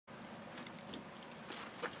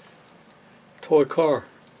toy car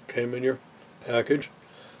came in your package.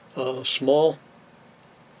 A small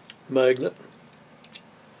magnet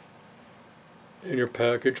in your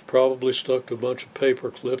package, probably stuck to a bunch of paper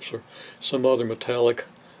clips or some other metallic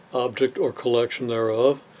object or collection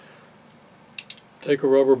thereof. Take a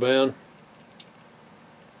rubber band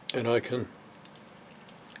and I can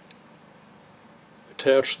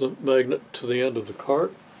attach the magnet to the end of the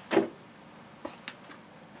cart.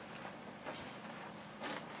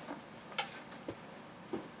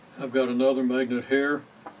 I've got another magnet here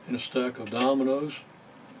in a stack of dominoes.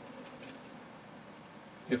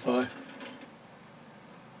 If I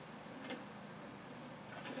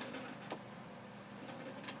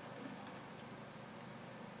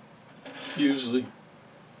use the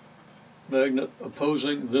magnet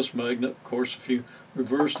opposing this magnet, of course if you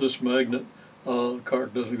reverse this magnet, the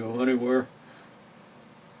cart doesn't go anywhere.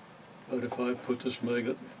 But if I put this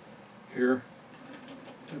magnet here,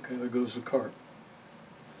 okay, there goes the cart.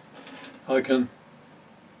 I can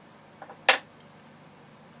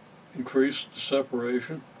increase the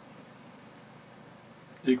separation,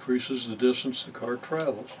 decreases the distance the cart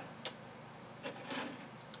travels.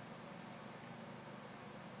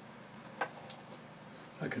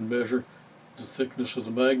 I can measure the thickness of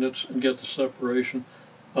the magnets and get the separation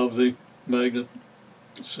of the magnet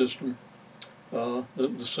system, the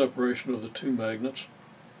separation of the two magnets.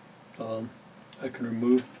 I can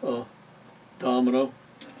remove a domino.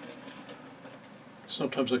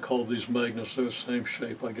 Sometimes I call these magnets, they're the same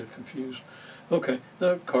shape, I get confused. Okay,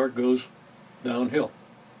 the cart goes downhill.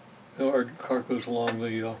 Our cart goes along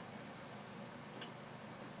the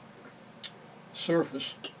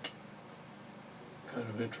surface. Kind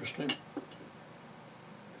of interesting.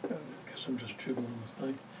 I guess I'm just jiggling the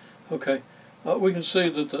thing. Okay, we can see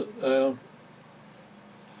that the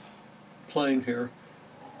plane here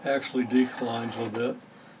actually declines a bit,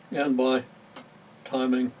 and by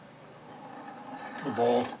timing the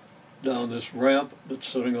ball down this ramp that's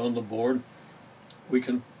sitting on the board, we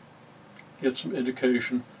can get some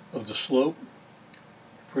indication of the slope.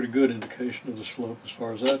 Pretty good indication of the slope as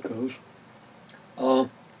far as that goes.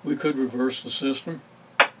 We could reverse the system.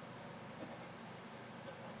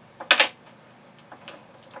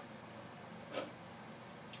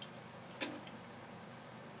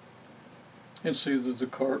 And see that the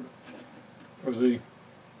cart, or the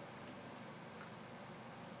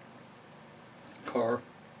car,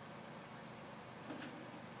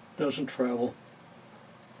 doesn't travel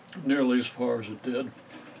nearly as far as it did.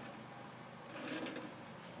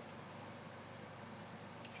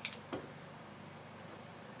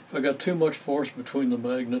 If I got too much force between the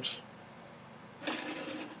magnets,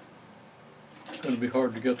 it's going to be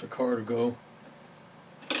hard to get the car to go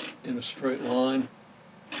in a straight line.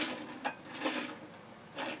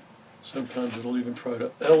 Sometimes it'll even try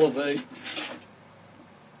to elevate,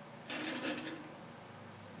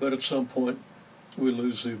 but at some point we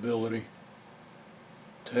lose the ability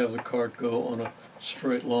to have the cart go on a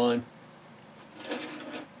straight line.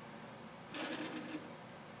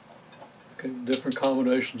 Okay, different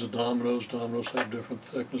combinations of dominoes. Dominoes have different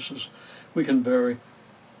thicknesses. We can vary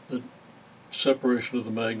the separation of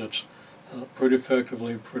the magnets pretty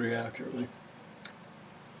effectively and pretty accurately.